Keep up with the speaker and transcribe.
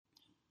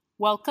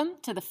Welcome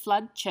to the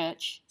Flood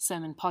Church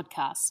Sermon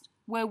Podcast,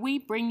 where we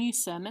bring you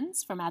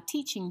sermons from our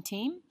teaching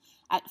team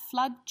at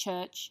Flood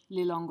Church,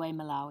 Lilongwe,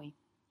 Malawi.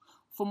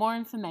 For more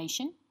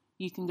information,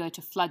 you can go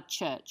to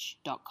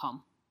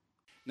floodchurch.com.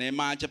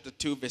 Nehemiah chapter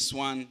 2, verse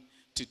 1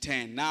 to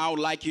 10. Now I would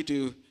like you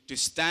to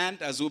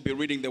stand as we'll be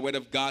reading the Word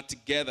of God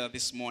together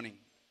this morning.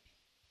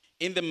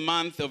 In the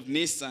month of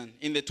Nisan,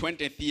 in the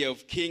 20th year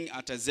of King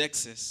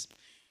Artaxerxes,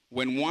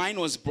 when wine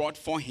was brought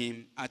for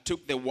him, I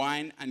took the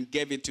wine and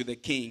gave it to the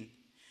king.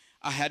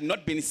 I had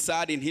not been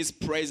sad in his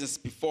presence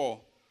before.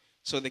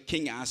 So the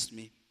king asked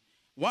me,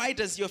 "Why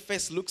does your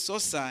face look so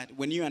sad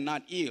when you are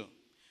not ill?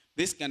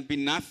 This can be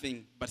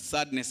nothing but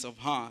sadness of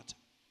heart."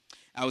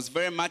 I was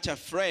very much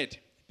afraid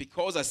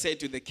because I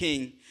said to the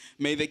king,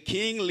 "May the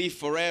king live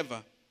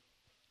forever.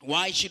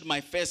 Why should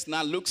my face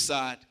not look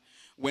sad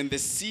when the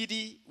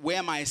city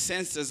where my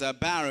ancestors are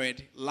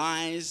buried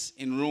lies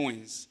in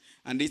ruins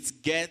and its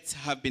gates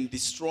have been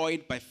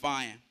destroyed by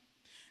fire?"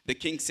 The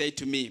king said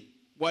to me,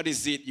 "What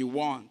is it you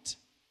want?"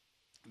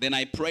 Then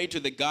I prayed to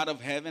the God of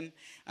heaven,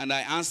 and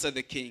I answered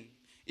the king,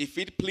 "If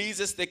it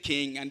pleases the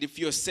king, and if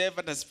your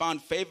servant has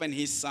found favor in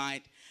his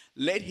sight,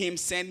 let him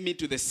send me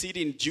to the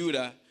city in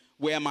Judah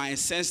where my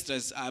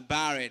ancestors are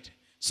buried,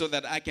 so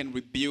that I can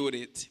rebuild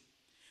it."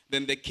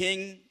 Then the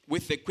king,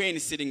 with the queen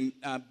sitting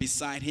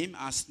beside him,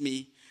 asked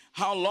me,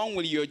 "How long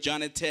will your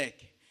journey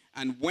take?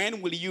 And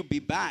when will you be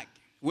back?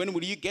 When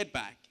will you get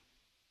back?"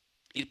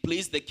 It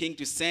pleased the king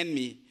to send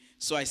me,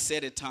 so I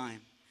set a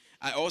time.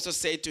 I also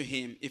said to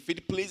him, "If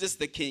it pleases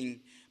the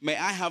king, may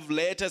I have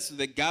letters to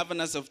the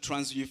governors of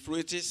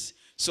Trans-Euphrates,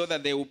 so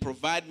that they will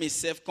provide me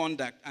safe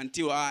conduct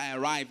until I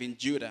arrive in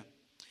Judah.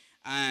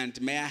 And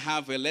may I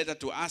have a letter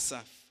to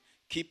Asaph,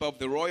 keeper of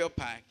the royal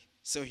park,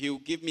 so he will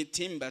give me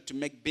timber to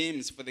make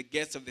beams for the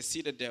gates of the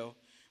citadel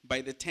by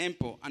the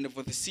temple, and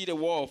for the cedar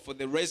wall for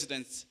the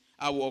residence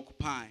I will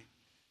occupy."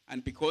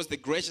 And because the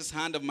gracious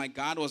hand of my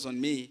God was on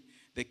me,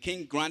 the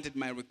king granted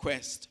my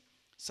request.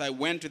 So I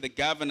went to the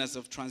governors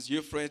of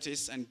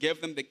Trans-Euphrates and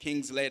gave them the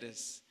king's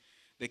letters.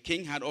 The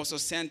king had also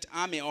sent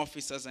army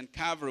officers and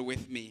cavalry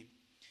with me.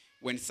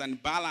 When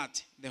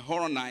Sanballat the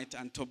Horonite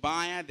and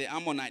Tobiah the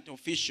Ammonite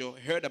official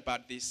heard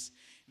about this,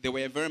 they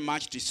were very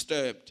much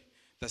disturbed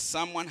that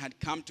someone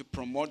had come to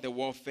promote the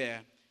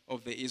warfare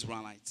of the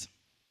Israelites.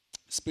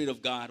 Spirit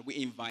of God, we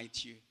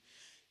invite you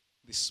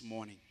this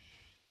morning.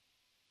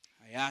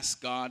 I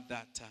ask God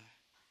that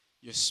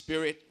your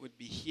spirit would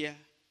be here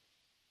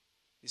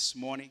this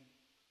morning.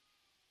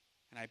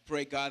 And I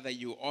pray, God, that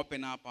you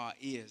open up our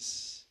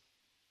ears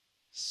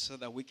so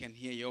that we can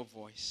hear your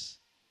voice.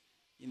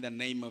 In the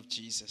name of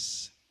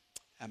Jesus.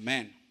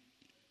 Amen.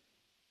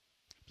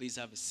 Please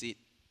have a seat.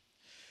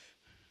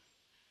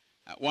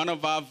 One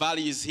of our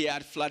values here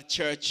at Flood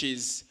Church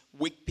is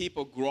weak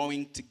people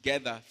growing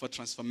together for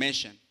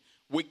transformation.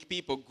 Weak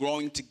people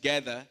growing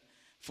together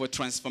for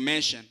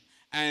transformation.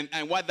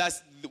 And what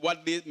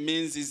this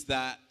means is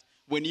that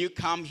when you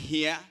come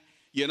here,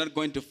 you're not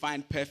going to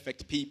find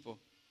perfect people.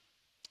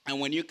 And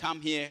when you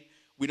come here,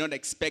 we don't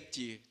expect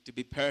you to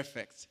be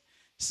perfect.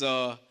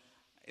 So,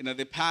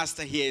 the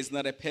pastor here is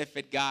not a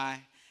perfect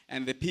guy.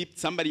 And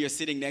somebody you're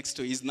sitting next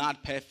to is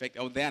not perfect,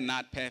 or they're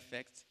not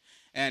perfect.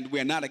 And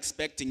we're not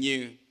expecting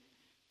you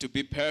to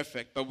be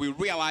perfect. But we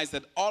realize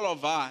that all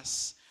of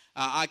us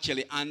are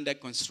actually under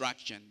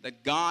construction.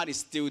 That God is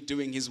still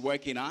doing his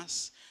work in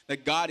us.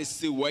 That God is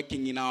still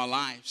working in our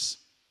lives.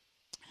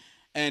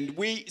 And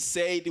we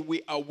say that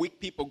we are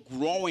weak people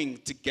growing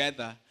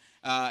together.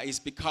 Is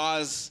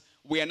because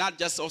we are not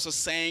just also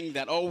saying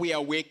that, oh, we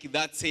are weak,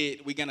 that's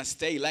it, we're going to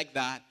stay like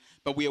that.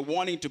 But we are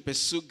wanting to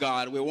pursue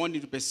God. We're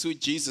wanting to pursue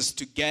Jesus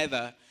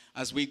together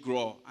as we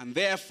grow. And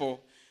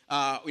therefore,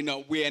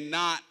 we are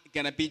not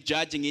going to be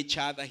judging each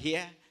other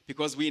here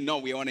because we know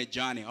we're on a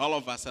journey. All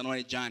of us are on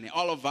a journey.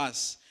 All of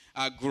us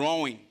are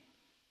growing.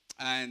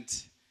 And,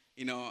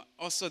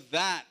 also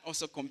that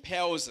also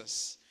compels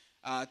us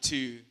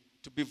to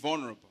be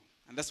vulnerable.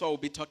 And that's what we'll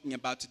be talking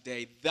about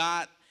today.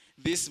 That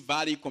this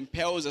value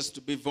compels us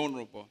to be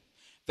vulnerable.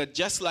 That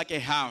just like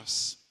a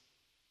house,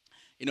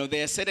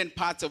 there are certain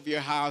parts of your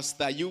house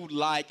that you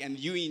like and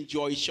you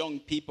enjoy showing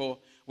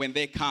people when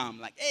they come.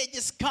 Like, hey,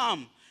 just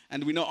come.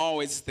 And we know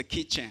always the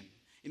kitchen.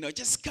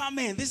 Just come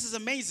in. This is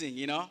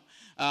amazing,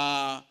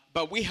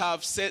 But we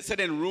have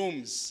certain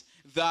rooms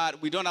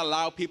that we don't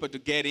allow people to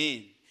get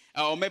in.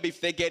 Or maybe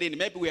if they get in,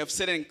 maybe we have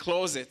certain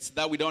closets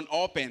that we don't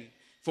open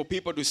for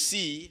people to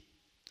see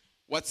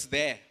what's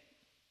there.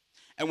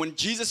 And when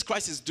Jesus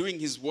Christ is doing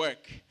his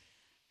work,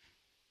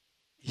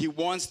 he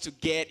wants to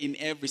get in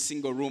every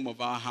single room of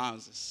our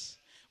houses.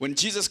 When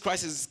Jesus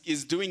Christ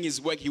is doing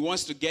his work, he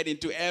wants to get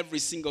into every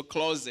single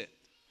closet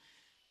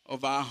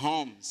of our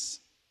homes.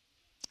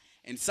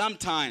 And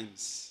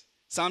sometimes,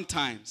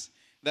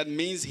 that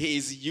means he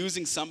is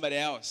using somebody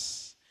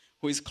else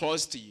who is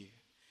close to you,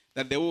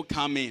 that they will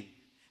come in,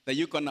 that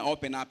you can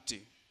open up to.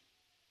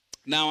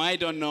 Now, I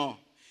don't know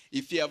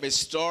if you have a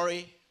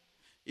story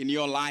in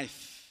your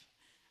life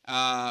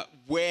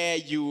where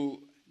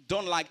you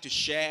don't like to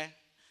share.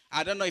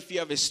 I don't know if you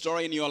have a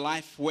story in your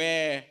life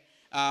where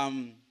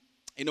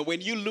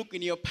When you look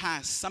in your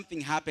past,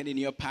 something happened in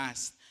your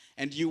past,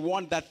 and you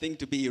want that thing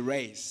to be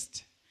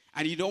erased,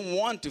 and you don't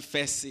want to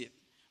face it.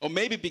 Or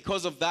maybe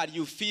because of that,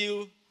 you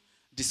feel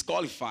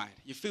disqualified.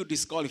 You feel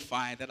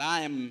disqualified that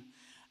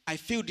I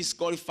feel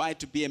disqualified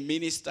to be a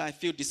minister. I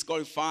feel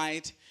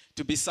disqualified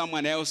to be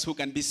someone else who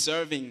can be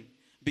serving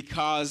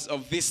because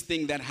of this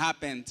thing that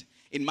happened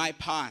in my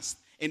past.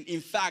 And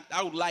in fact,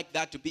 I would like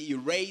that to be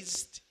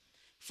erased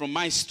from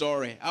my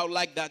story. I would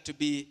like that to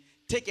be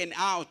taken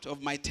out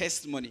of my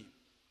testimony.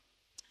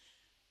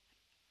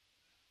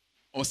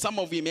 Or some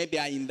of you maybe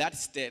are in that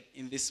state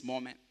in this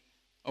moment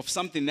of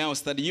something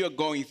else that you're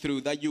going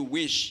through that you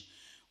wish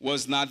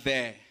was not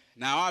there.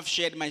 Now, I've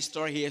shared my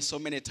story here so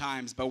many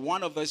times, but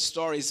one of those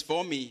stories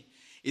for me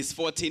is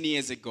 14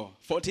 years ago.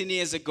 14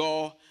 years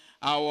ago,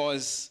 I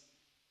was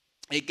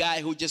a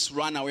guy who just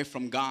ran away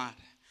from God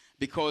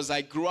because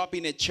I grew up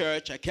in a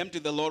church. I came to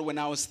the Lord when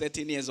I was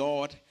 13 years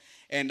old,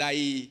 and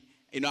I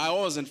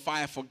was on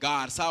fire for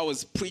God. So I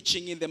was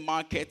preaching in the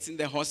markets, in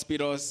the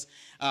hospitals,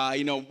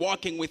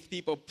 walking with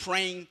people,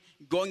 praying,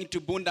 going to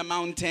Bunda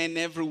Mountain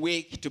every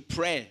week to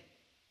pray,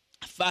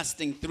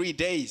 fasting 3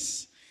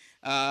 days,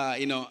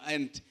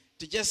 and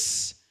to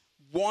just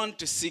want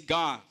to see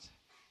God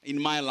in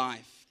my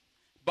life.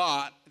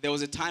 But there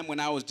was a time when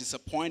I was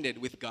disappointed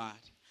with God.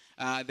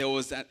 I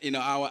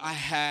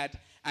had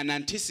an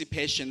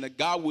anticipation that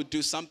God would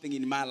do something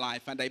in my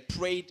life, and I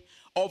prayed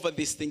over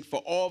this thing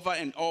for over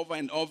and over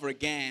and over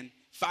again,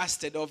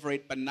 fasted over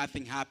it, but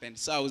nothing happened.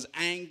 So I was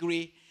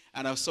angry,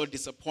 and I was so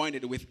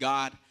disappointed with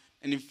God.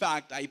 And in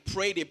fact, I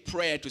prayed a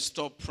prayer to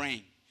stop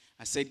praying.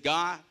 I said,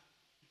 God,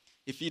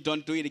 if you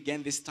don't do it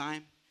again this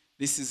time,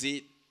 this is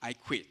it, I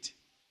quit.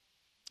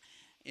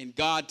 And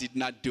God did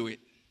not do it.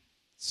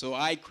 So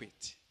I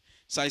quit.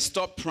 So I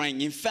stopped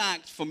praying. In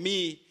fact, for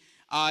me,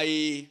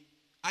 I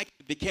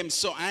became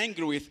so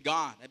angry with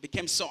God. I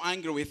became so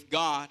angry with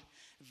God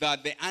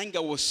that the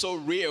anger was so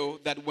real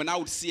that when I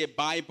would see a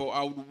Bible,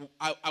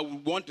 I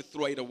would want to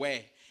throw it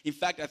away. In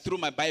fact, I threw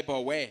my Bible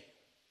away.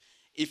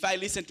 If I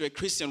listened to a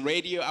Christian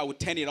radio, I would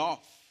turn it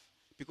off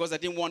because I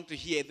didn't want to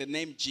hear the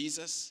name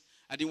Jesus.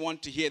 I didn't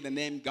want to hear the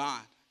name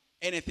God,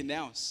 anything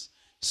else.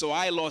 So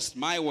I lost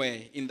my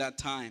way in that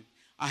time.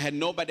 I had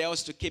nobody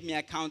else to keep me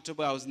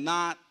accountable. I was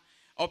not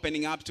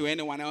opening up to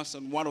anyone else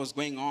on what was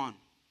going on.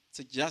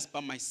 So just by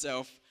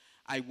myself,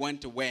 I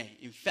went away.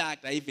 In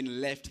fact, I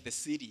even left the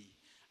city.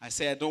 I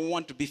said, I don't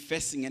want to be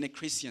facing any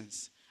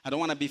Christians. I don't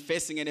want to be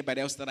facing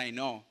anybody else that I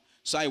know.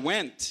 So I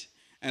went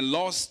and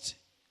lost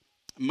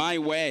my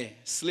way,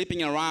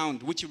 sleeping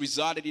around, which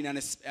resulted in an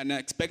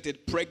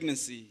unexpected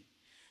pregnancy.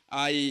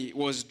 I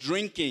was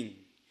drinking.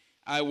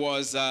 I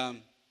was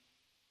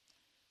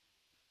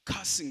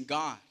cursing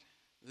God,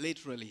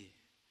 literally.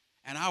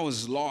 And I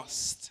was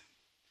lost.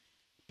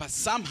 But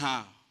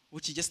somehow,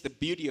 which is just the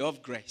beauty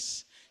of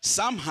grace,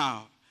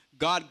 somehow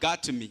God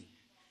got to me.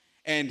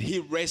 And he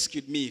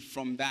rescued me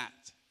from that.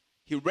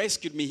 He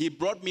rescued me. He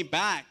brought me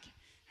back.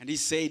 And he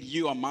said,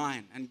 you are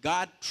mine. And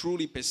God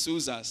truly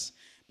pursues us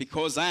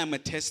because I am a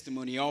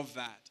testimony of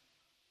that.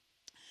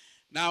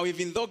 Now,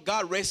 even though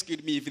God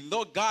rescued me, even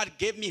though God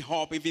gave me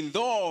hope, even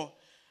though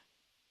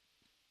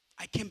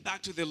I came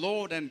back to the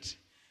Lord and,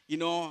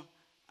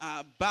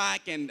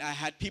 back and I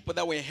had people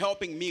that were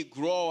helping me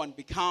grow and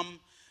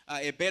become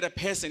a better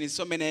person in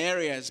so many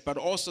areas, but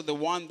also the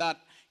one that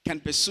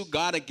can pursue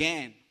God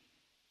again.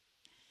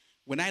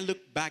 When I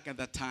look back at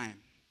that time,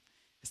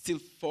 I still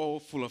fall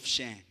full of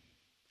shame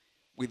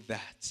with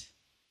that.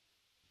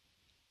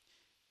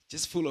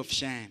 Just full of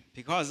shame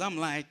because I'm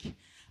like,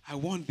 I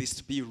want this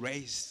to be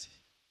erased.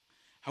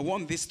 I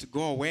want this to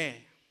go away.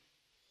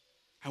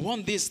 I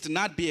want this to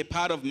not be a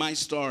part of my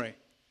story.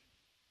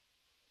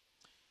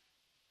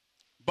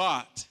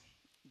 But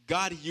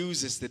God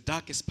uses the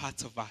darkest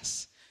parts of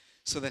us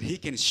so that he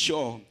can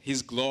show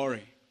his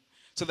glory,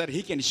 so that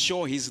he can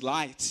show his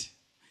light.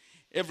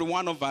 Every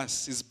one of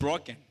us is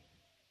broken.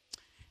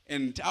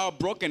 And our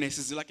brokenness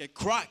is like a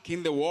crack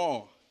in the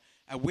wall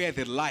where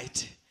the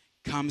light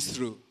comes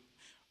through.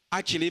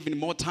 Actually, even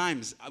more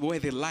times where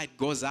the light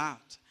goes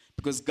out.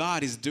 Because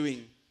God is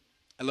doing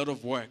a lot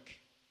of work.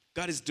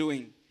 God is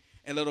doing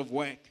a lot of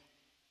work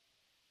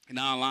in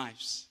our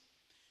lives.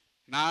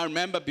 Now, I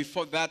remember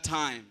before that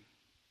time,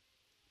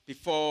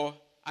 before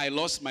I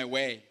lost my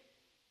way,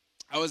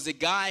 I was a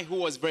guy who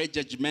was very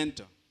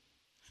judgmental.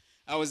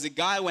 I was a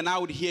guy when I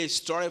would hear a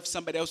story of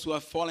somebody else who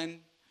had fallen,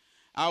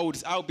 I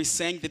would be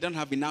saying they don't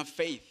have enough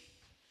faith.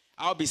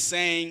 I would be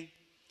saying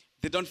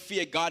they don't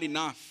fear God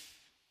enough.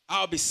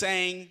 I would be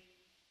saying,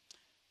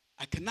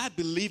 I cannot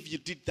believe you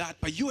did that,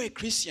 but you're a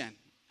Christian.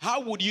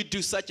 How would you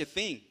do such a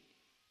thing?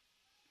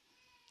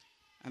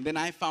 And then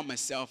I found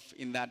myself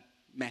in that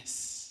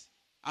mess.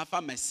 I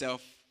found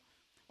myself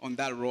on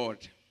that road.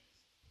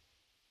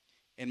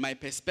 And my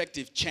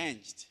perspective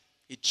changed.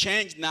 It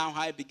changed now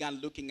how I began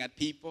looking at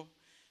people,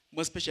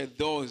 most especially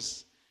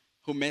those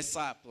who mess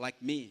up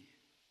like me,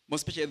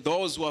 most especially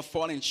those who are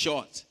falling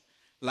short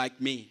like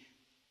me.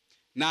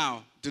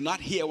 Now, do not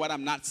hear what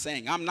I'm not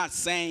saying. I'm not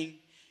saying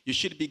You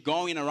should be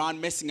going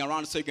around, messing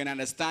around so you can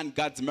understand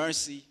God's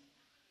mercy.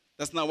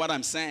 That's not what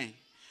I'm saying.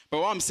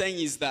 But what I'm saying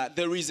is that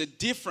there is a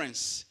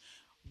difference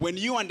when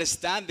you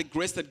understand the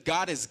grace that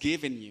God has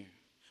given you.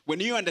 When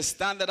you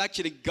understand that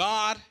actually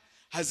God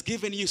has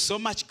given you so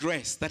much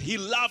grace, that he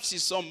loves you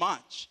so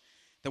much,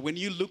 that when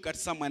you look at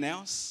someone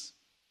else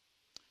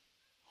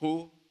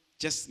who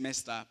just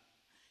messed up,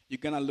 you're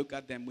going to look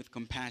at them with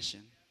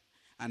compassion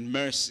and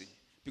mercy.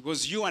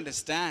 Because you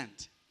understand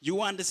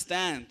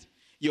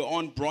your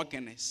own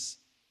brokenness.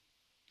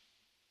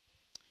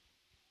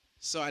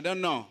 So I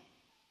don't know,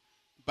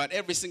 but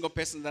every single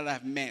person that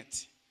I've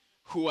met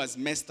who has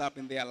messed up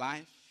in their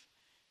life,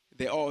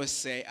 they always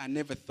say, I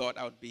never thought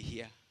I would be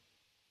here.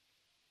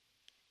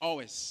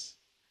 Always.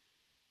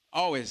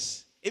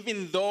 Always.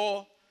 Even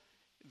though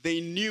they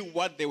knew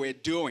what they were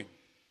doing,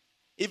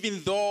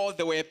 even though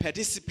they were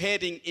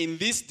participating in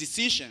this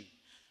decision,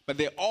 but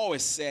they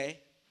always say,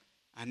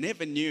 I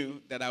never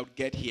knew that I would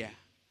get here.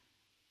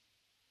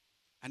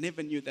 I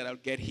never knew that I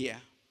would get here.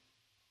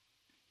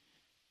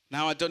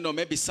 Now, I don't know,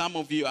 maybe some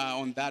of you are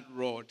on that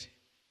road.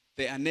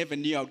 I never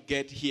knew I would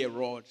get here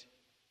road.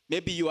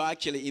 Maybe you are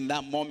actually in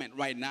that moment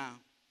right now.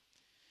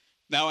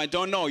 Now, I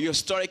don't know, your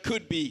story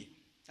could be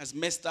as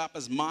messed up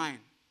as mine,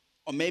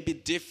 or maybe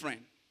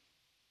different.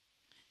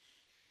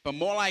 But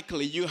more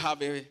likely, you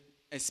have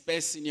a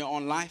space in your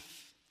own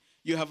life.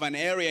 You have an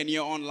area in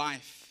your own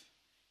life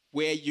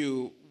where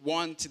you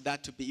want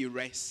that to be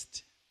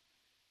erased,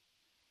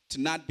 to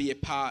not be a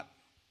part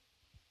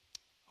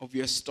of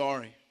your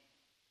story.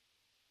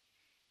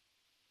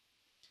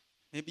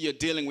 Maybe you're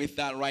dealing with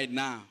that right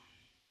now,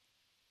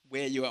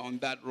 where you are on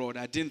that road.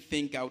 I didn't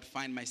think I would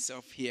find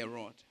myself here,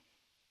 road.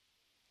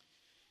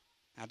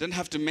 I don't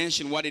have to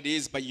mention what it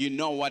is, but you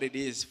know what it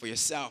is for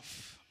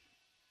yourself.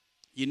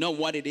 You know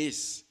what it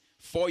is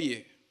for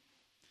you.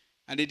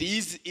 And it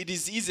is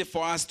easy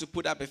for us to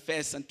put up a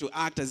face and to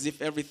act as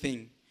if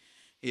everything,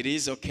 it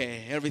is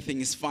okay. Everything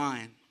is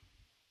fine.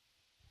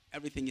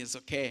 Everything is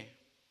okay.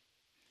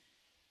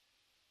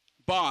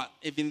 But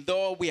even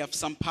though we have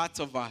some parts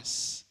of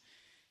us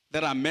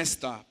that are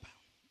messed up,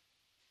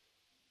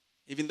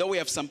 even though we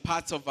have some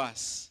parts of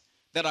us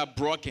that are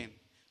broken,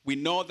 we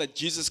know that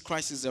Jesus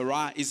Christ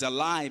is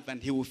alive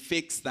and he will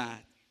fix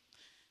that.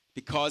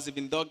 Because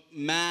even though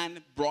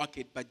man broke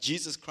it, but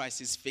Jesus Christ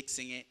is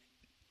fixing it,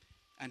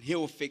 and he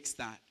will fix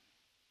that.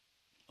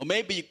 Or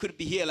maybe you could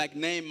be here like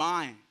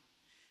Nehemiah.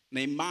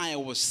 Nehemiah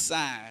was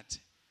sad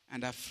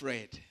and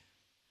afraid.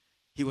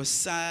 He was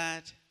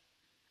sad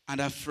and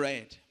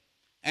afraid.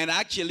 And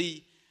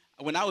actually,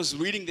 when I was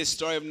reading the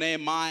story of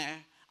Nehemiah,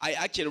 I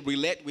actually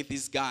relate with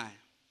this guy.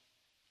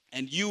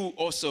 And you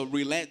also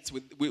relate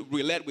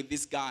with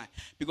this guy.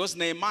 Because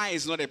Nehemiah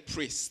is not a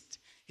priest.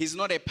 He's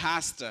not a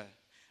pastor.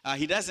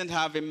 He doesn't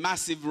have a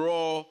massive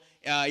role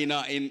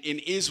in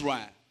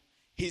Israel.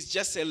 He's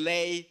just a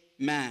lay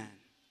man.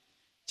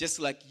 Just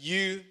like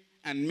you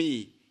and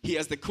me. He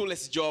has the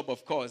coolest job,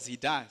 of course, he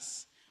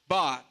does.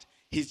 But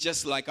he's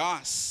just like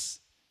us.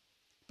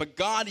 But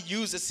God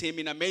uses him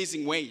in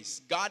amazing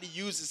ways. God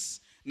uses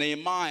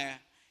Nehemiah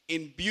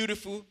in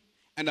beautiful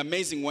and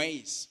amazing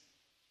ways.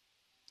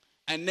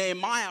 And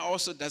Nehemiah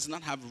also does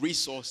not have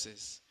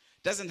resources.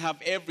 Doesn't have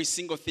every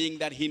single thing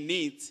that he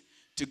needs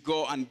to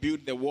go and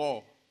build the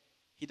wall.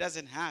 He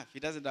doesn't have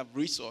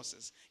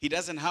resources. He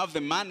doesn't have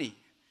the money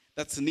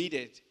that's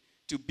needed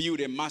to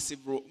build a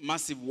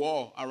massive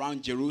wall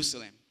around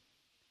Jerusalem.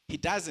 He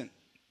doesn't.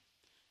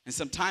 And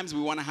sometimes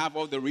we want to have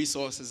all the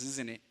resources,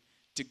 isn't it,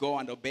 to go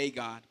and obey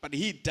God. But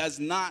he does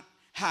not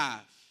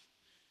have.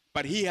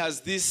 But he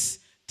has this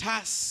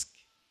task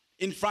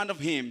in front of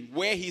him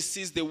where he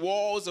sees the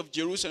walls of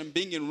Jerusalem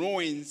being in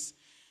ruins,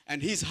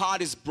 and his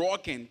heart is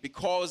broken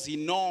because he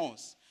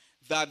knows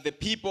that the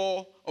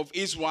people of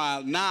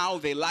Israel now,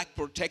 they lack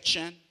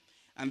protection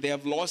and they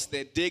have lost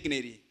their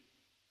dignity.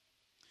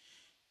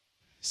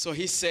 So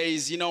he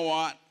says, you know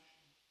what?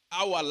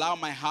 I will allow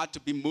my heart to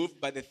be moved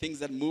by the things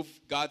that move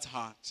God's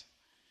heart,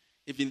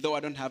 even though I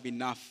don't have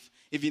enough,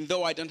 even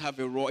though I don't have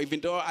a role, even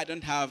though I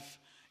don't have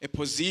a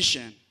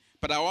position.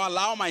 But I will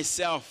allow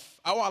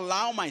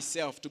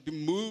myself to be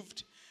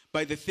moved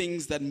by the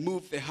things that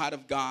move the heart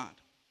of God.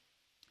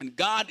 And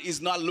God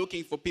is not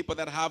looking for people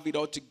that have it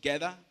all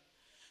together.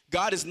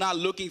 God is not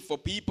looking for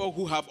people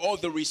who have all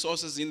the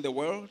resources in the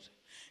world.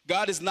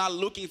 God is not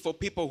looking for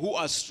people who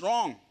are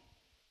strong.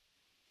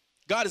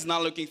 God is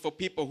not looking for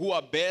people who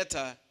are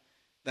better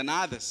than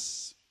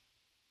others.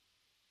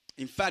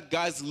 In fact,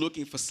 God is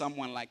looking for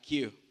someone like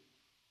you.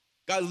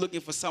 God is looking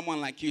for someone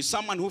like you.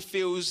 Someone who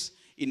feels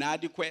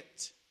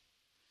inadequate.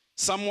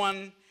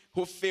 Someone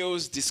who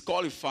feels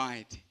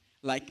disqualified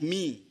like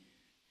me.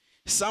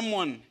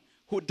 Someone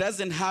who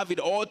doesn't have it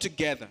all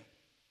together.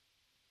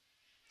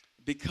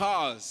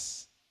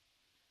 Because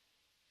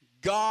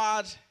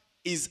God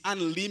is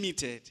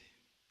unlimited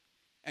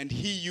and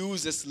he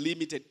uses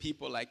limited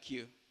people like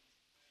you.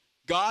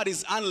 God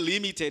is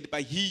unlimited,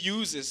 but he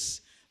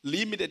uses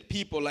limited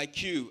people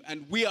like you.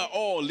 And we are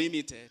all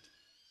limited.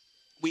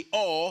 We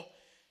all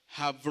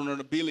have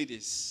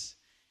vulnerabilities.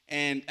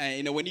 And,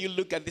 when you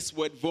look at this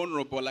word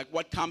vulnerable, like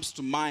what comes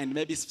to mind?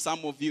 Maybe some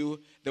of you,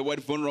 the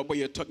word vulnerable,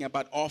 you're talking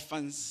about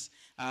orphans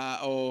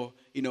or,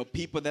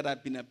 people that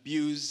have been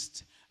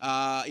abused,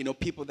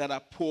 people that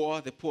are poor,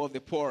 the poor of the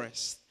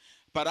poorest.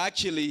 But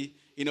actually,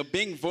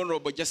 being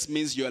vulnerable just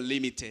means you're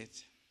limited.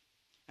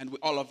 And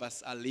all of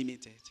us are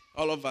limited.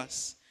 All of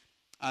us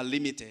are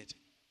limited.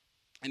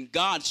 And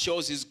God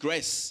shows his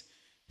grace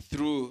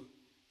through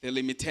the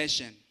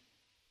limitation.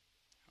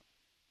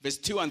 Verse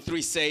 2 and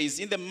 3 says,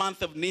 in the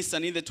month of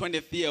Nisan, in the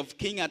 20th year of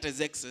King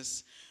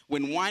Artaxerxes,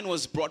 when wine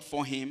was brought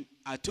for him,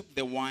 I took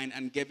the wine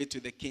and gave it to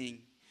the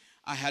king.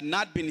 I had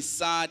not been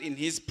sad in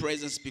his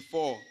presence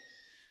before.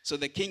 So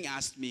the king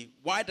asked me,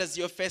 why does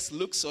your face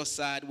look so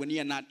sad when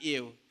you are not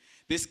ill?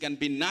 This can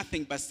be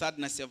nothing but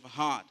sadness of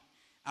heart.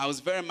 I was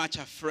very much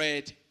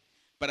afraid,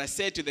 but I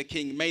said to the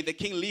king, may the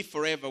king live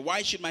forever.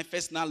 Why should my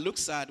face not look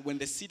sad when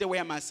the city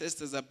where my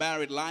ancestors are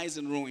buried lies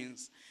in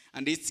ruins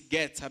and its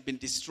gates have been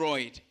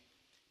destroyed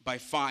by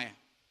fire?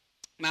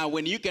 Now,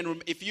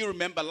 if you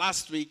remember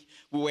last week,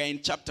 we were in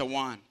chapter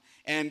 1.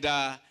 And,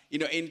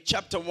 in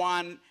chapter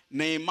 1,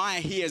 Nehemiah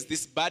hears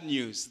this bad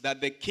news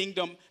that the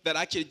kingdom, that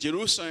actually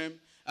Jerusalem,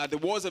 the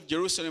walls of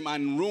Jerusalem are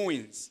in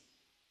ruins.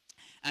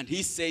 And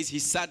he says he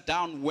sat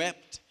down,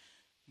 wept,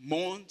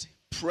 mourned,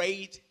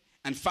 prayed,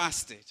 and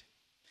fasted.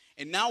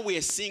 And now we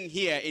are seeing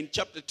here in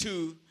chapter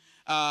 2,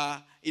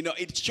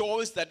 it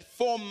shows that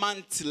 4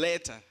 months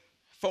later,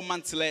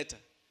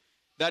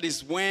 that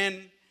is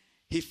when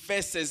he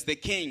faces the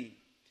king.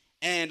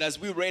 And as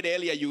we read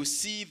earlier, you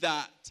see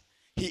that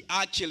he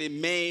actually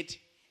made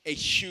a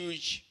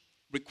huge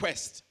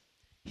request.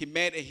 He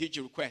made a huge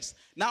request.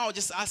 Now I'm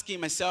just asking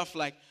myself,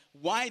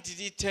 why did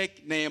it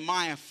take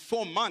Nehemiah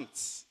 4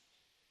 months?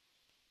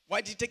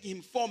 Why did it take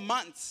him 4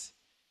 months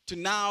to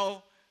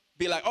now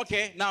be like,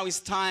 okay, now it's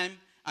time.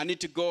 I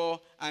need to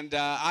go and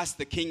ask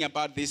the king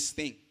about this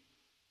thing.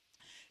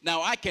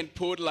 Now I can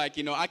put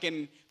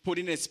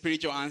in a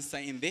spiritual answer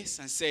in this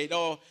and say,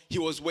 he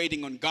was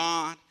waiting on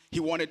God.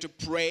 He wanted to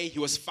pray. He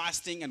was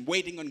fasting and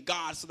waiting on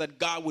God so that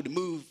God would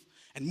move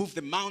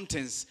the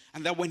mountains.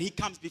 And that when he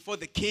comes before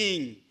the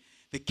king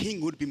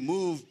would be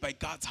moved by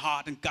God's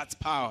heart and God's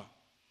power.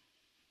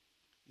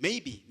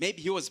 Maybe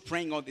he was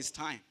praying all this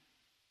time.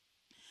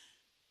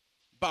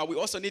 But we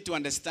also need to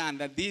understand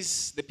that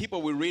the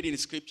people we read in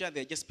Scripture,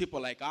 they're just people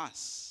like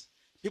us.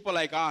 People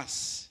like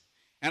us.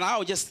 And I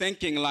was just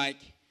thinking, what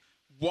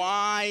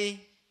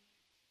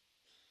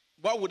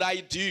would I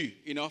do,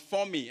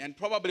 for me? And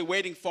probably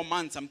waiting 4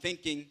 months, I'm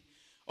thinking,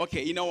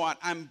 okay, you know what?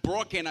 I'm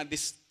broken at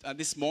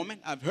this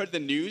moment. I've heard the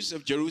news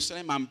of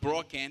Jerusalem. I'm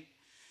broken.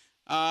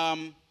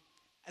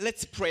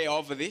 Let's pray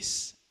over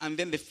this, and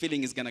then the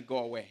feeling is going to go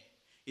away.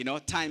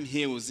 Time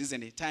heals,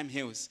 isn't it? Time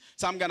heals.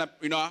 So I'm going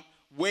to,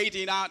 wait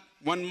it out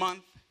 1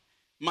 month,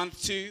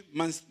 month 2,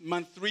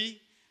 month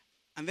 3,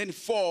 and then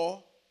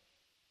 4.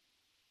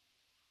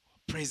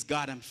 Praise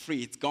God, I'm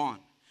free. It's gone.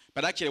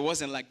 But actually, it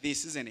wasn't like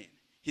this, isn't it?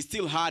 He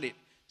still had it.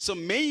 So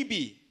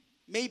maybe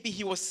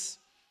he was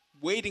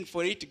waiting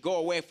for it to go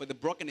away, for the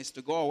brokenness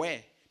to go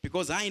away,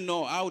 because I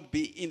know I would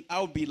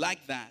be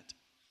like that.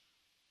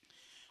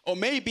 Or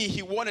maybe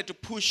he wanted to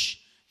push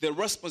the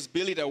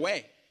responsibility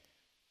away.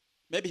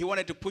 Maybe he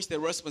wanted to push the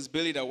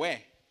responsibility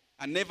away.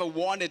 I never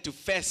wanted to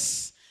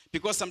face,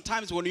 because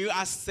sometimes when you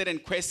ask certain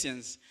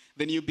questions,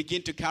 then you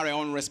begin to carry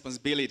on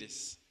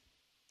responsibilities.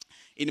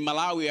 In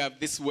Malawi, we have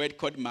this word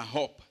called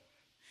mahop.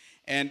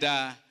 And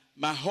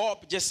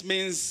mahop just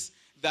means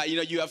that,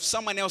 you have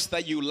someone else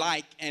that you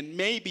like, and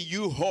maybe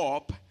you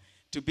hope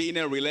to be in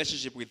a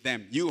relationship with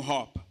them. You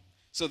hope.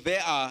 So they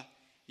are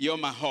your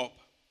mahop.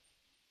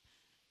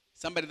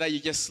 Somebody that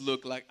you just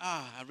look like,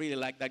 I really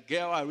like that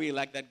girl, I really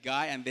like that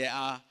guy, and they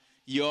are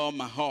your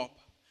mahop.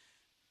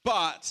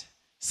 But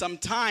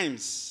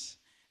sometimes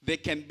they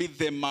can be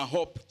the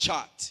mahop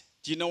chart.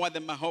 Do you know what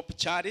the mahop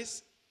chart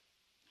is?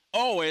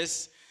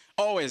 Always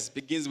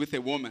begins with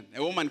a woman.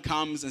 A woman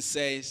comes and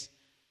says,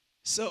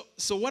 so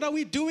what are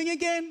we doing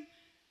again?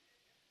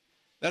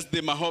 That's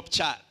the mahop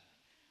chart.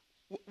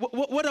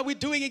 What are we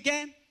doing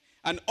again?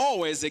 And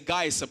always a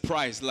guy is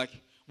surprised, like,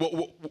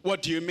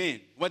 what do you mean?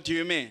 What do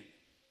you mean?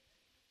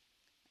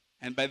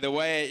 And by the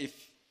way,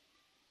 if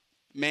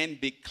men,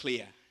 be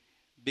clear,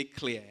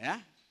 yeah?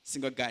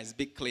 Single guys,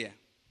 be clear.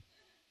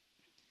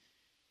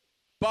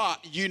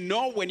 But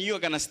when you're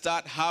going to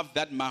start have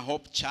that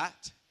mahop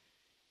chat,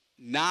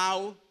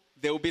 now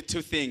there will be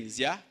 2 things,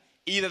 yeah?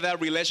 Either that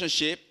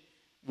relationship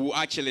will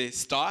actually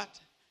start,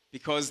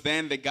 because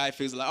then the guy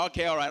feels like,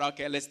 okay, all right,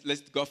 okay,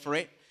 let's go for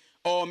it.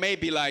 Or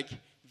maybe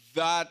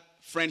that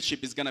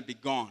friendship is going to be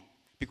gone,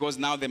 because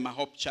now the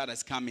mahop chat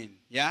has come in,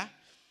 yeah?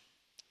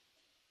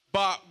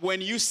 But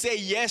when you say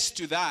yes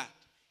to that,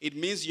 it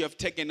means you have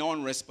taken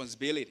on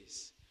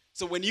responsibilities.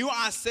 So when you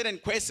ask certain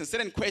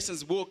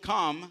questions will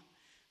come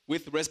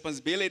with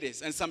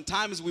responsibilities. And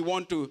sometimes we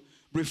want to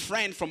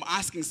refrain from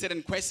asking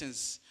certain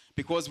questions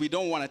because we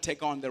don't want to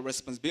take on the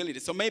responsibility.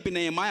 So maybe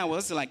Nehemiah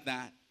was like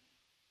that.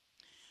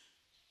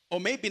 Or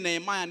maybe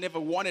Nehemiah never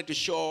wanted to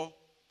show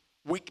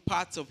weak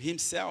parts of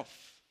himself.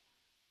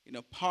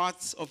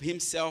 parts of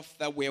himself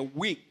that were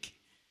weak,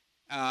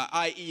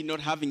 i.e. not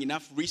having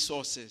enough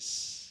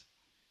resources.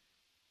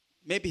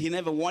 Maybe he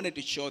never wanted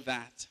to show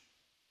that.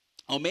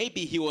 Or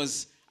maybe he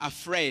was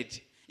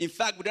afraid. In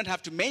fact, we don't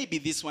have to maybe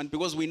this one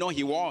because we know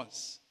he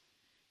was.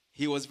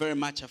 He was very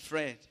much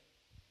afraid.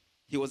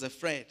 He was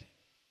afraid.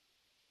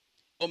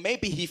 Or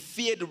maybe he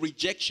feared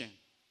rejection.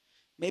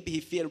 Maybe he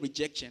feared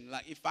rejection.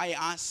 Like if I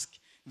ask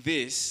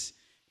this,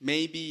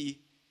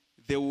 maybe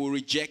they will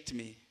reject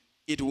me.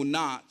 It will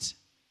not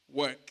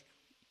work.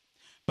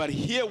 But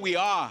here we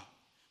are.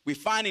 We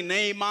find in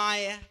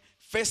Nehemiah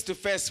face to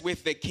face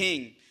with the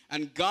king.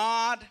 And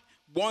God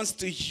wants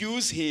to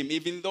use him,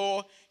 even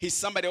though he's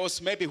somebody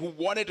else maybe who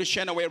wanted to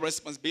share away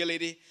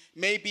responsibility.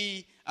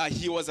 Maybe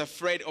he was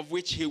afraid, of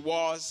which he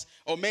was.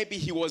 Or maybe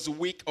he was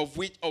weak, of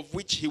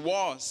which he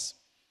was.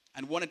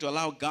 And wanted to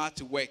allow God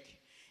to work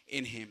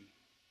in him.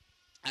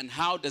 And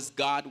how does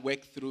God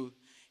work through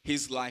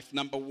his life?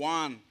 Number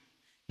one,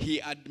 he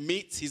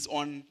admits his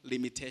own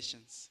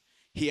limitations.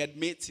 He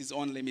admits his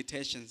own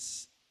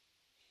limitations.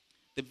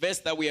 The verse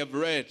that we have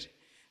read,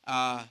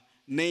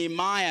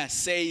 Nehemiah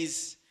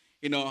says,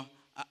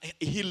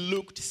 he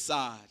looked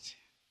sad.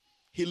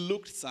 He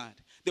looked sad.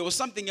 There was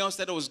something else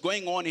that was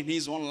going on in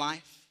his own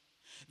life.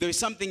 There was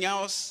something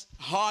else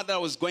hard that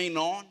was going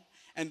on.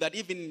 And that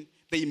even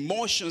the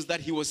emotions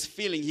that he was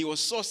feeling, he was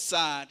so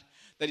sad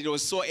that it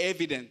was so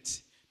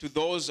evident to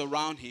those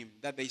around him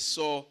that they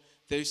saw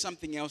there is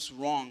something else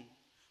wrong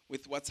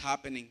with what's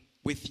happening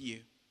with you.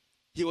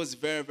 He was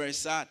very, very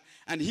sad.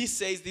 And he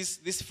says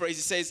this phrase,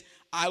 he says,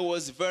 I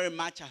was very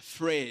much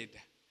afraid.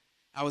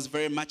 I was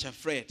very much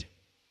afraid.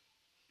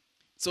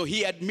 So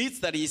he admits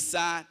that he's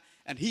sad,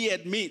 and he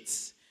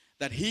admits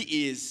that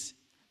he is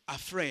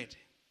afraid.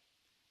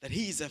 That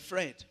he is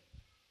afraid.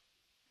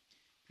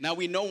 Now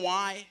we know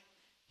why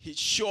he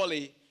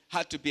surely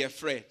had to be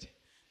afraid.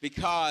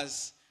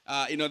 Because,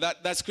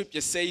 that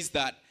scripture says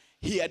that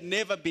he had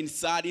never been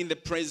sad in the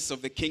presence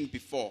of the king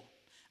before.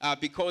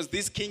 Because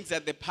these kings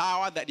had the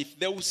power that if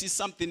they will see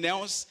something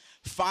else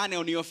funny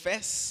on your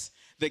face,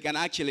 they can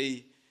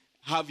actually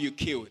have you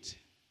killed.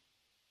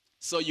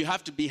 So you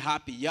have to be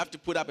happy. You have to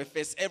put up a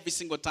face every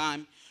single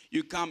time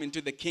you come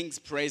into the king's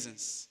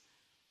presence.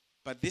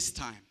 But this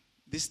time,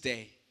 this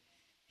day,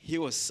 he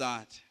was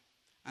sad.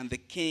 And the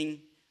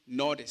king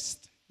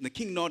noticed. The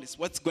king noticed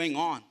what's going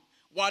on.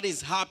 What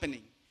is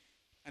happening?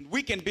 And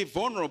we can be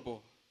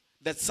vulnerable.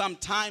 That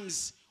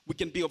sometimes we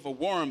can be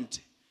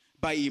overwhelmed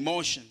by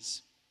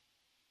emotions.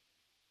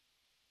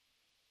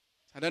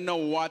 I don't know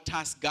what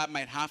task God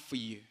might have for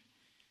you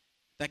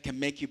that can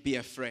make you be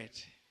afraid.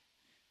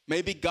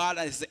 Maybe God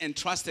has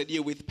entrusted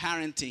you with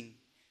parenting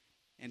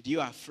and you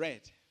are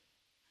afraid.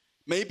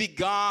 Maybe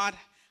God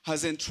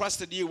has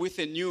entrusted you with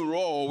a new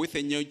role, with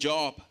a new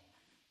job.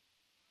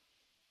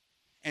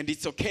 And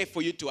it's okay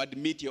for you to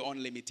admit your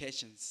own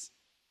limitations.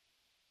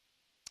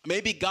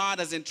 Maybe God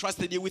has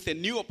entrusted you with a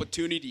new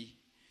opportunity.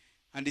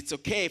 And it's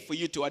okay for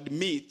you to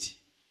admit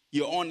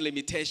your own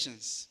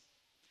limitations.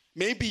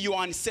 Maybe you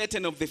are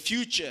uncertain of the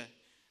future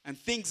and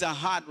things are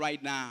hard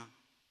right now.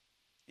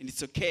 And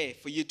it's okay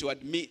for you to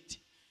admit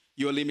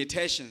your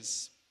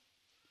limitations.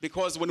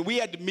 Because when we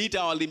admit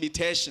our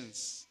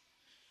limitations,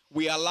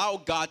 we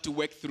allow God to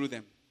work through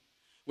them.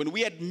 When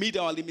we admit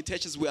our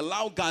limitations, we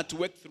allow God to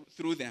work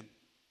through them.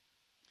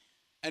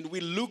 And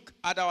we look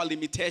at our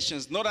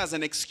limitations not as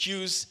an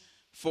excuse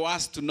for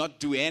us to not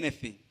do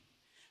anything,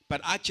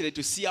 but actually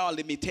to see our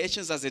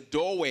limitations as a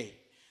doorway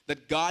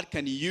that God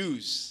can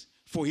use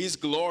for his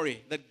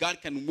glory, that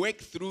God can work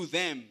through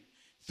them,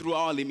 through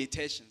our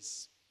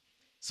limitations.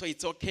 So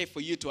it's okay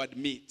for you to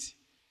admit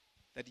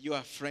that you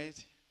are afraid,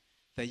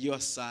 that you are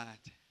sad,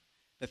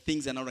 that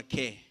things are not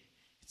okay.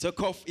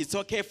 It's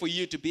okay for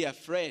you to be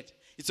afraid.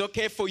 It's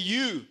okay for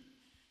you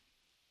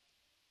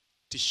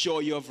to show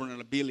your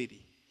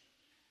vulnerability,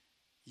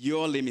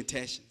 your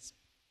limitations.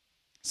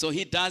 So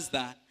he does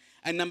that.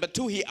 And number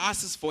two, he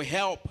asks for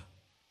help.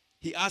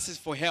 He asks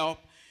for help.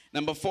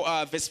 Number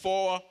 4, verse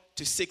 4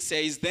 to 6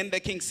 says, Then the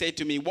king said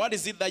to me, What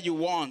is it that you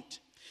want?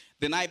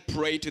 Then I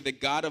prayed to the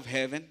God of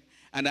heaven,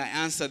 and I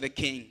answered the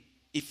king,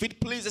 If it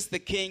pleases the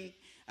king,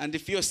 and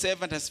if your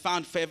servant has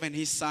found favor in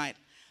his sight,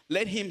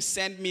 let him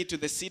send me to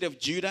the city of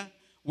Judah,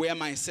 where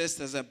my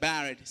ancestors are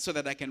buried, so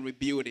that I can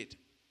rebuild it.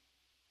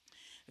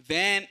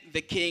 Then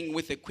the king,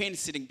 with the queen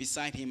sitting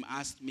beside him,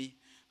 asked me,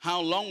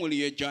 How long will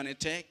your journey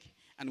take?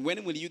 And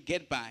when will you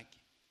get back?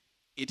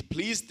 It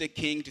pleased the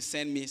king to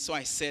send me, so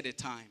I set a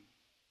time.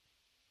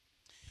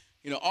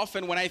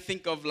 Often when I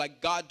think of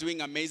God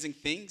doing amazing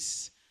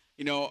things,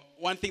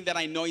 one thing that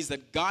I know is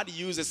that God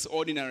uses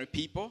ordinary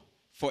people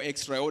for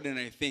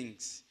extraordinary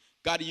things.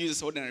 God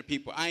uses ordinary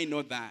people. I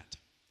know that.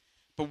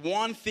 But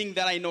one thing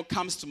that I know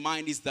comes to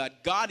mind is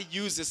that God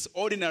uses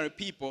ordinary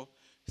people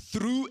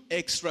through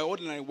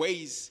extraordinary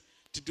ways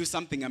to do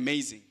something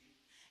amazing.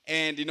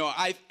 And,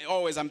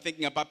 I'm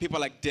thinking about people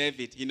like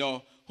David,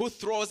 who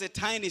throws a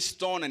tiny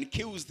stone and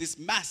kills this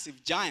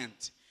massive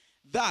giant.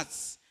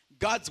 That's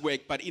God's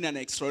work, but in an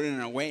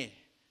extraordinary way.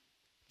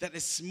 That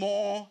is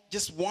small,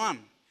 just one,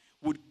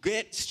 would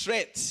get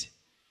straight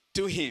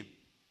to him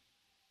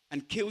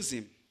and kills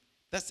him.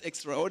 That's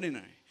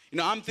extraordinary.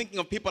 I'm thinking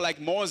of people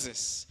like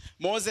Moses.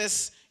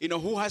 Moses,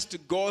 who has to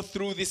go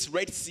through this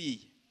Red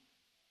Sea.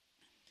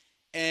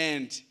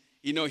 And,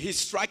 he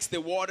strikes the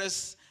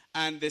waters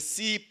and the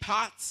sea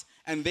parts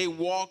and they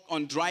walk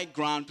on dry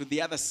ground to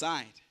the other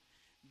side.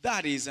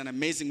 That is an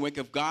amazing work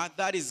of God.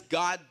 That is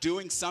God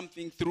doing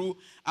something through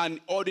an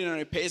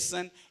ordinary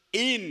person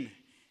in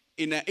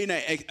an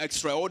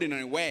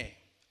extraordinary way.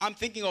 I'm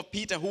thinking of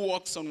Peter who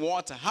walks on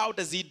water. How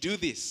does he do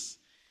this?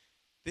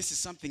 This is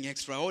something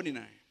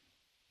extraordinary.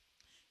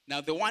 Now,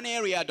 the one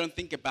area I don't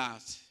think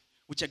about,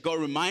 which I got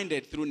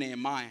reminded through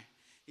Nehemiah,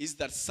 is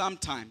that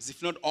sometimes,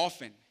 if not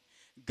often,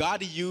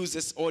 God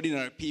uses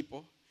ordinary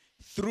people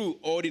through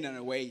ordinary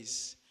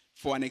ways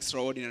for an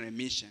extraordinary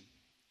mission.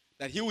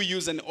 That he will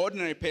use an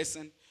ordinary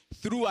person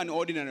through an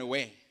ordinary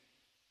way.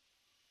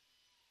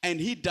 And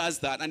he does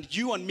that. And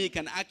you and me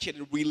can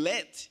actually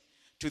relate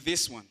to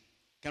this one.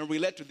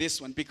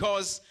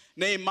 Because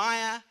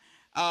Nehemiah,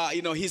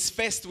 he's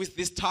faced with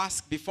this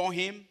task before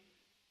him.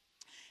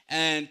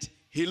 And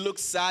he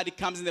looks sad. He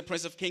comes in the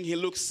presence of the king. He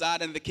looks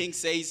sad. And the king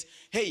says,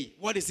 hey,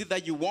 what is it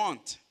that you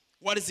want?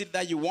 What is it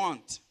that you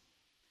want?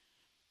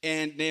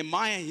 And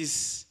Nehemiah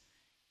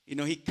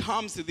he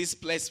comes to this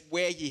place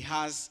where he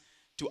has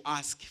to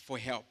ask for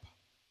help.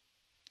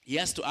 He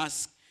has to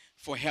ask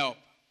for help.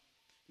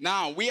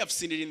 Now, we have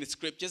seen it in the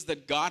scriptures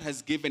that God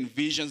has given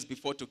visions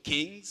before to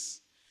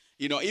kings.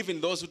 Even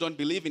those who don't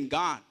believe in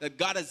God, that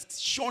God has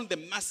shown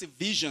them massive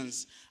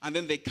visions, and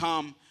then they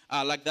come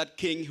like that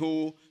king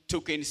who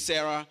took in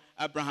Sarah,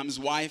 Abraham's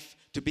wife,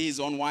 to be his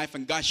own wife,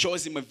 and God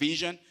shows him a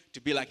vision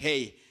to be like,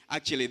 hey,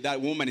 actually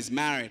that woman is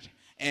married,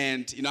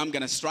 and I'm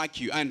going to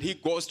strike you. And he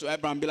goes to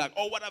Abraham and be like,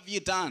 oh, what have you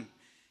done?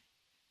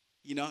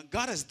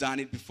 God has done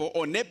it before.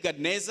 Or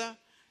Nebuchadnezzar,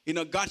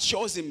 God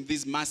shows him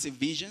these massive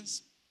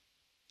visions.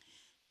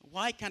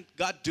 Why can't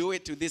God do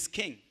it to this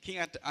king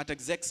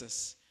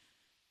Artaxerxes?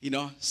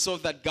 So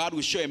that God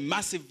will show a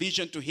massive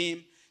vision to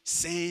him.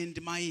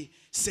 Send my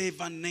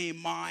servant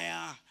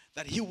Nehemiah,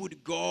 that he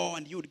would go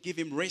and he would give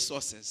him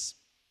resources.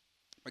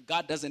 But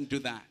God doesn't do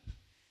that.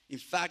 In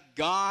fact,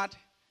 God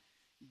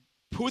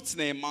puts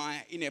Nehemiah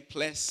in a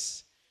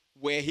place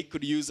where he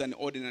could use an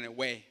ordinary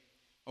way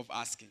of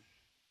asking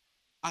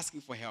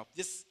for help.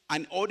 Just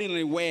an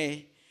ordinary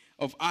way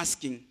of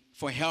asking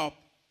for help.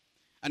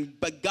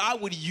 But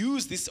God would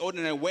use this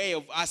ordinary way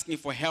of asking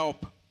for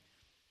help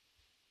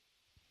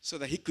so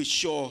that he could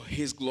show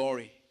his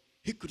glory.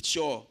 He could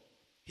show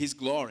his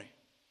glory.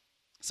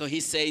 So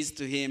he says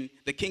to him,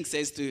 the king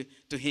says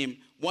to him,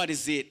 what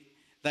is it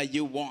that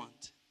you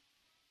want?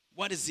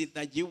 What is it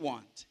that you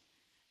want?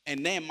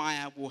 And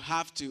Nehemiah will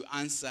have to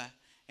answer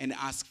and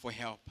ask for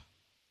help.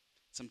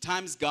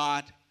 Sometimes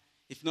God,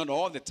 if not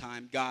all the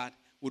time, God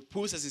would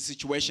put us in a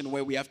situation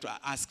where we have to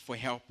ask for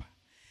help.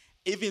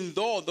 Even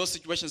though those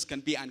situations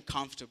can be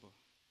uncomfortable.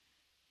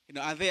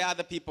 Are there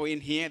other people in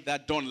here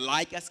that don't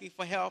like asking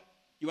for help?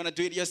 You want to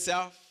do it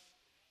yourself?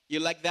 You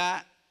like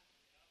that?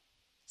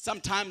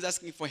 Sometimes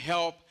asking for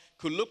help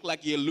could look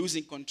like you're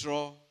losing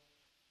control.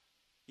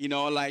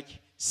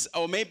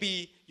 Or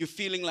maybe you're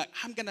feeling like,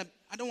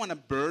 I don't want to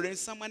burden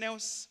someone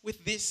else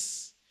with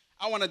this.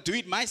 I want to do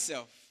it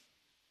myself.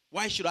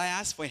 Why should I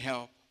ask for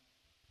help?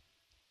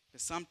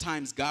 But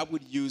sometimes God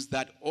would use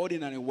that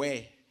ordinary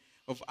way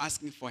of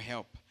asking for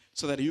help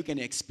so that you can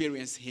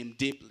experience him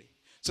deeply,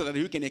 so that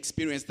you can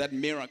experience that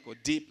miracle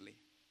deeply.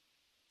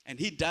 And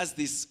he does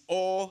this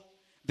all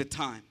the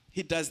time.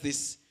 He does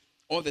this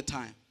all the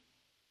time.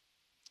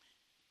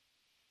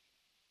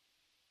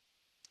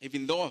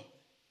 Even though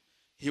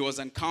he was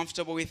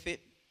uncomfortable with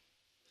it,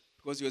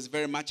 because he was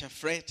very much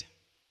afraid.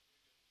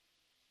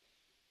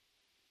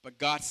 But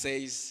God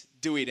says,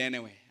 do it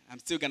anyway. I'm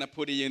still going to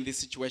put you in this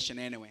situation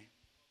anyway.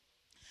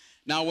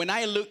 Now,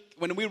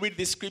 when we read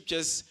these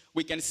scriptures,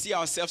 we can see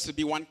ourselves to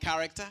be one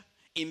character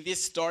in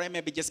this story,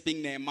 maybe just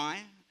being Nehemiah.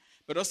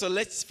 But also,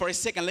 let's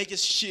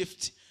just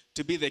shift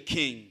to be the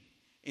king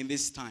in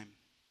this time.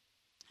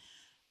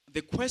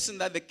 The question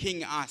that the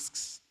king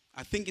asks,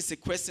 I think it's a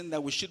question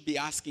that we should be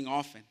asking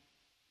often.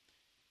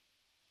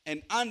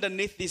 And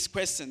underneath this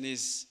question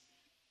is,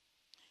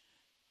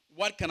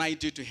 what can I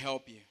do to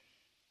help you?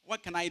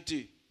 What can I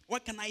do?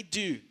 What can I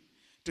do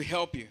to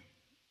help you?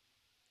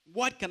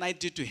 What can I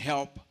do to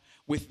help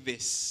with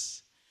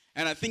this?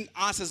 And I think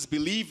us as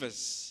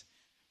believers,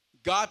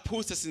 God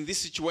puts us in these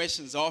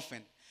situations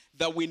often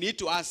that we need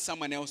to ask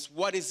someone else,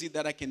 what is it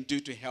that I can do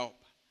to help?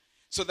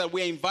 So that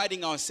we're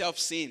inviting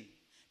ourselves in.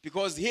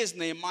 Because here's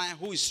Nehemiah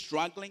who is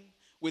struggling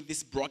with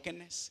this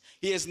brokenness.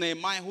 Here's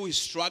Nehemiah who is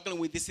struggling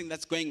with this thing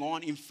that's going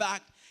on. In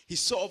fact,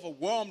 he's so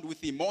overwhelmed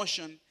with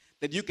emotion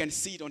that you can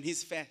see it on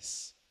his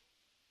face.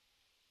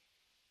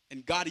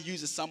 And God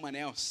uses someone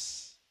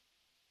else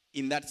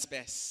in that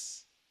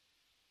space.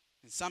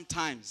 And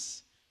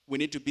sometimes we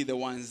need to be the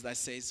ones that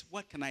says,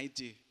 what can I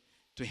do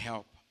to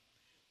help?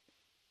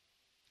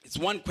 It's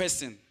one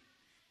question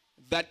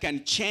that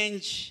can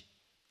change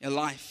a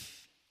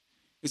life.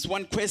 It's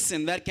one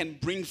question that can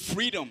bring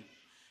freedom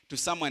to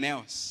someone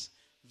else,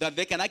 that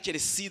they can actually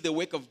see the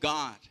work of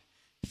God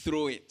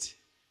through it.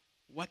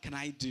 What can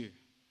I do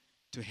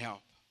to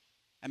help?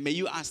 And may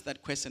you ask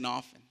that question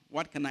often.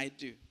 What can I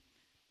do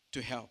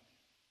to help?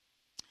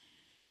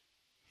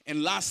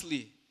 And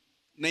lastly,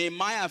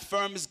 Nehemiah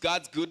affirms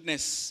God's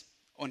goodness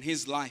on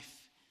his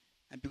life.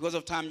 And because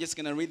of time, I'm just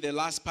going to read the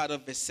last part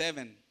of verse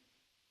 7.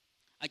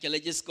 Okay,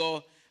 let's just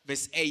go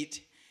verse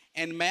 8.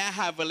 And may I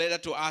have a letter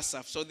to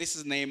Asaph? So this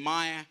is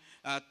Nehemiah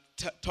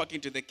talking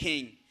to the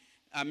king.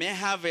 May I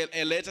have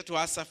a letter to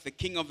Asaph, the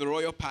king of the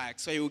royal park?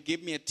 So he will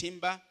give me a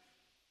timber.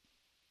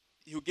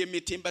 He will give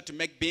me timber to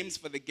make beams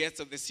for the gates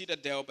of the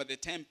citadel by the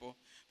temple,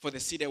 for the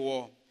city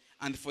wall,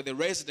 and for the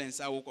residence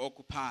I will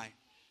occupy.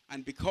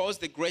 And because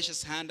the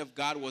gracious hand of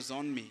God was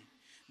on me,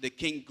 the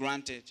king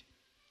granted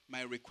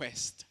my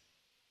request.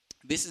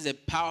 This is a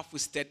powerful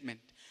statement.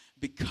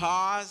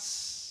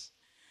 Because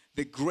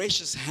the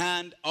gracious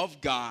hand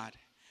of God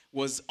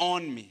was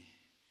on me,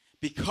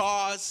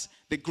 because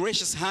the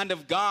gracious hand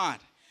of God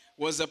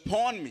was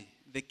upon me,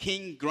 the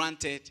king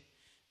granted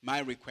my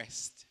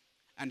request.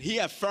 And he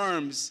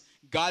affirms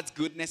God's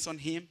goodness on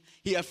him.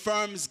 He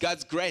affirms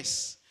God's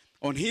grace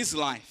on his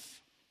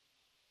life.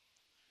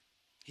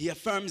 He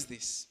affirms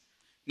this.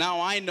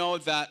 Now I know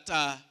that,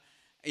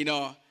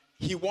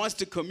 he wants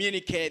to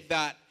communicate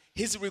that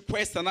his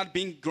requests are not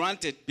being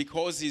granted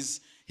because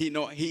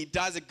he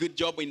does a good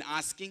job in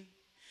asking.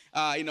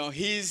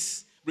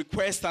 His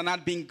requests are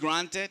not being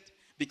granted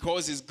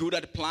because he's good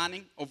at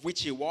planning, of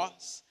which he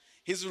was.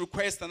 His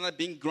requests are not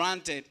being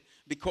granted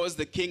because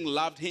the king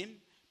loved him.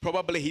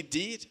 Probably he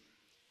did.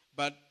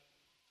 But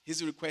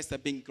his requests are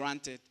being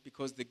granted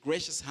because the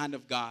gracious hand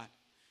of God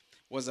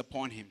was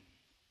upon him.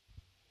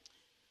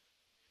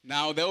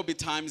 Now, there will be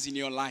times in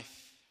your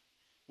life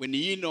when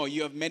you know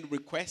you have made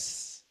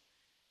requests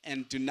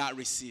and do not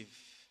receive.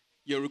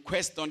 Your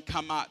requests don't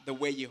come out the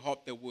way you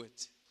hope they would.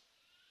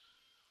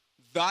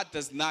 That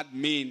does not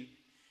mean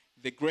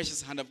the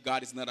gracious hand of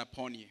God is not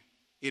upon you.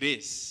 It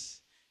is.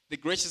 The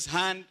gracious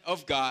hand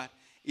of God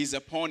is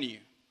upon you.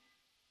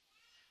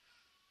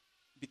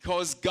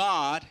 Because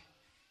God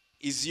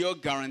is your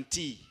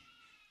guarantee,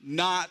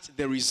 not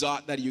the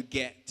result that you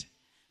get.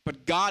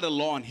 But God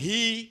alone,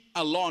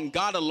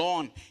 God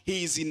alone,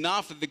 He is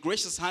enough. The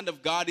gracious hand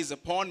of God is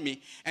upon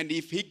me. And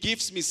if He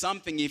gives me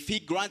something, if He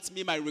grants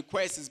me my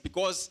request, it's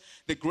because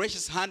the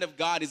gracious hand of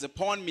God is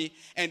upon me.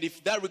 And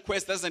if that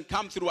request doesn't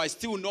come through, I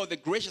still know the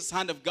gracious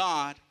hand of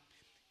God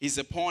is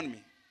upon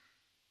me.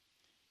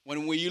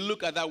 When you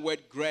look at that word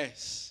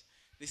grace,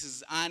 this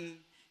is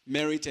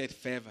unmerited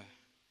favor.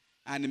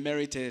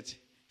 Unmerited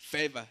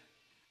favor.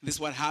 This is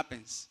what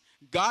happens.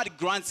 God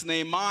grants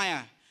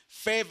Nehemiah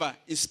favor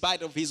in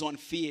spite of his own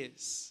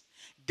fears.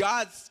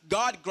 God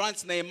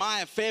grants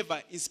Nehemiah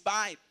favor in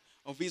spite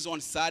of his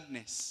own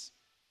sadness.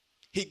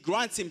 He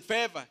grants him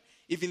favor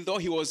even though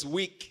he was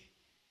weak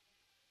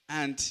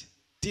and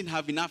didn't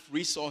have enough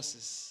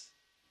resources.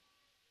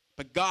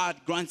 But God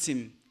grants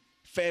him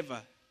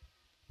favor.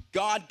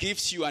 God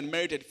gives you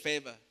unmerited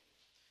favor.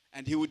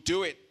 And He will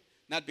do it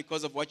not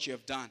because of what you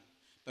have done,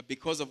 but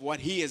because of what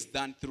He has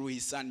done through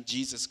His Son,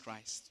 Jesus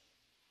Christ.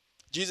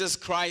 Jesus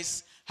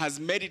Christ has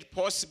made it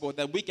possible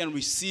that we can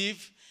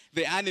receive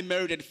the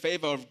unmerited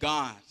favor of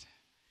God.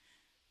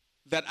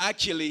 That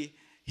actually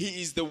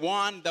He is the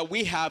one that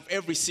we have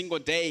every single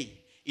day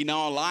in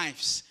our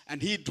lives.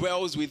 And He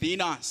dwells within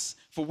us.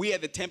 For we are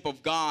the temple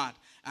of God.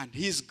 And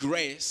His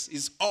grace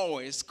is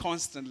always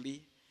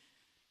constantly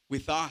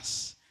with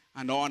us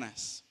and on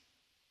us.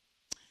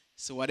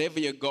 So whatever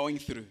you're going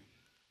through,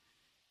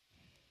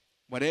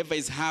 whatever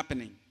is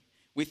happening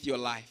with your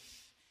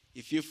life,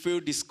 if you feel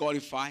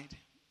disqualified,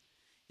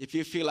 if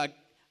you feel like,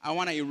 I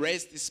want to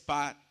erase this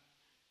part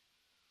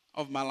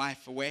of my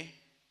life away,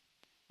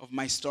 of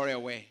my story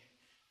away,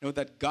 know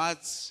that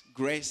God's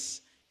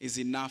grace is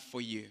enough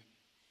for you.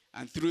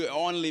 And through your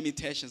own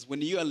limitations,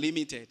 when you are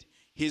limited,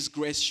 His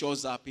grace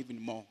shows up even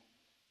more.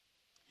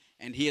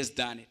 And He has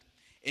done it.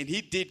 And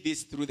He did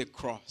this through the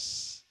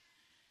cross.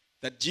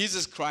 That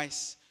Jesus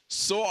Christ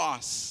saw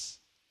us,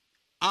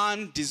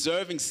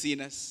 undeserving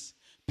sinners,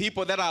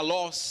 people that are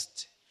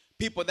lost,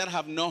 people that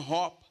have no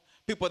hope,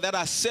 people that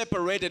are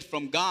separated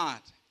from God.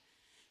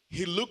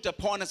 He looked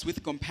upon us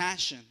with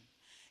compassion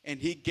and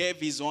He gave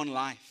His own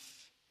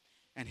life.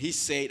 And He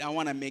said, I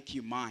want to make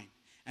you mine.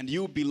 And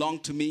you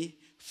belong to me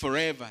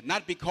forever.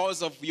 Not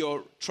because of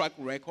your track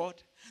record,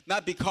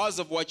 not because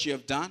of what you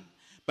have done,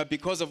 but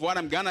because of what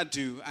I'm going to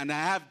do and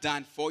I have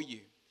done for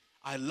you.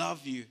 I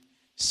love you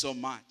so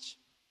much.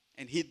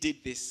 And He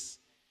did this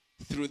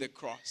through the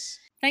cross.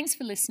 Thanks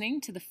for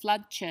listening to the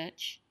Flood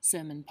Church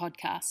Sermon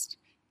Podcast.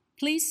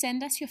 Please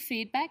send us your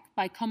feedback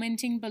by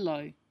commenting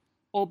below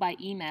or by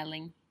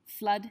emailing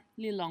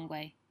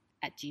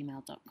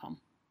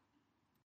floodlilongwe@gmail.com.